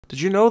Did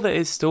you know that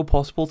it's still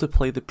possible to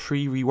play the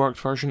pre-reworked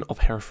version of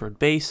Hereford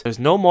base? There's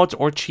no mods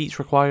or cheats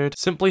required.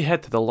 Simply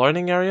head to the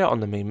learning area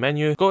on the main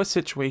menu, go to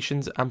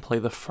situations and play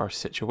the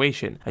first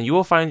situation, and you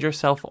will find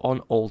yourself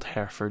on Old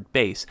Hereford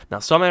base. Now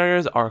some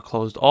areas are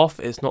closed off,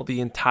 it's not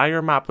the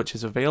entire map which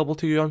is available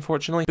to you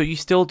unfortunately, but you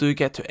still do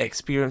get to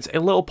experience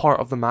a little part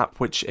of the map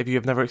which, if you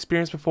have never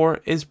experienced before,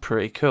 is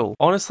pretty cool.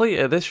 Honestly,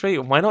 at this rate,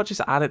 why not just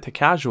add it to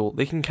casual?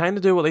 They can kind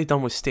of do what they've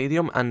done with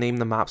Stadium and name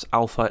the maps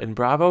Alpha and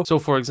Bravo. So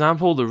for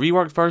example, the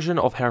reworked version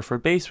of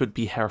Hereford base would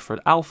be Hereford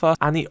Alpha,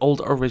 and the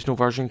old original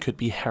version could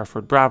be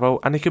Hereford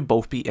Bravo, and they could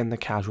both be in the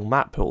casual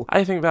map pool.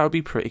 I think that would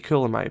be pretty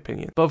cool in my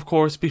opinion. But of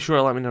course, be sure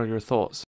to let me know your thoughts.